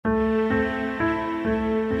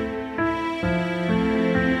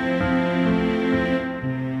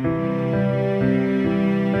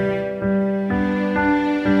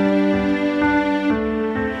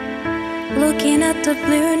of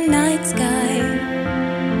blue night sky,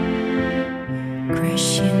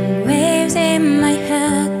 crashing waves in my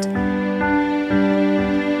head,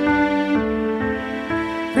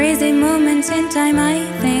 crazy moments in time. I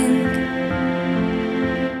think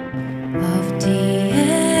of the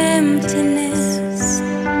emptiness,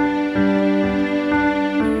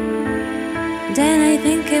 then I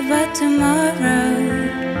think about tomorrow.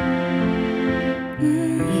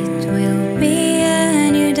 It will be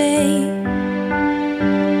a new day.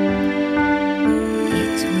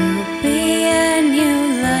 It will be a new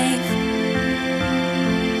life.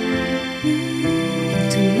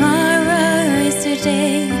 And tomorrow is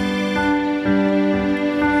today.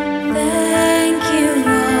 Thank you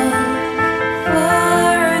all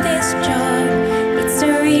for this job. It's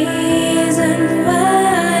the reason why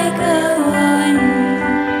I go on.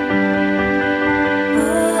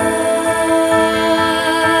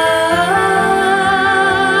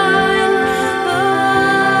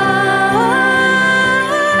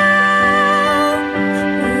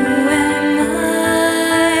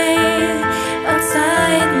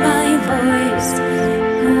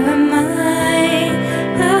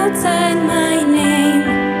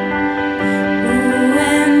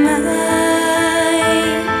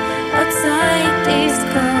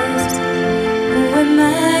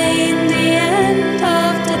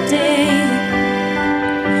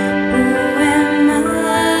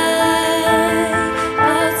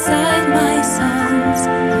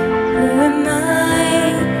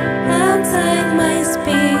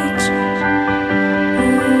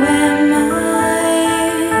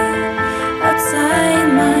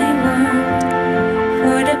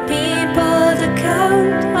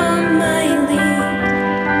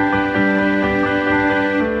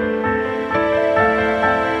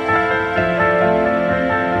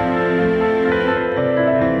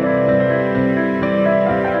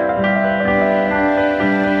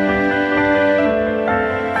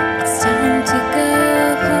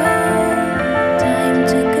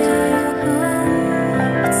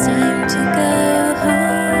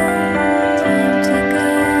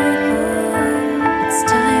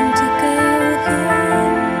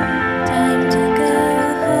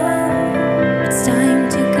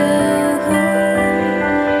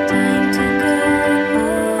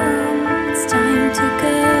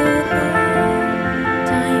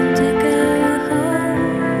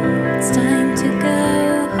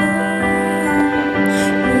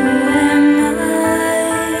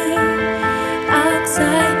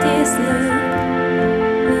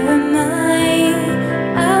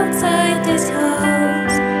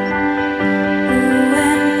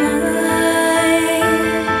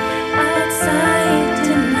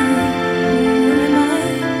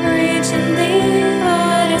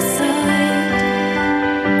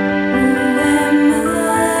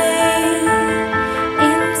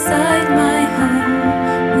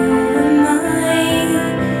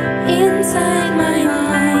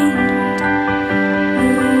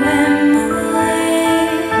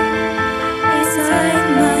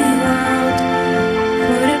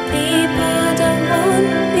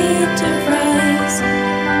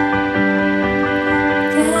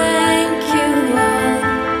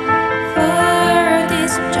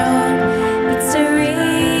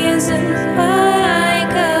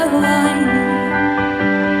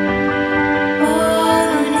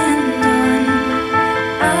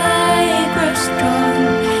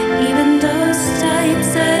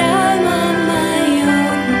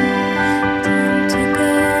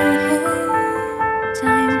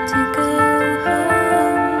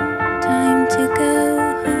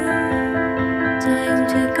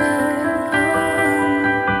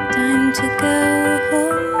 To go.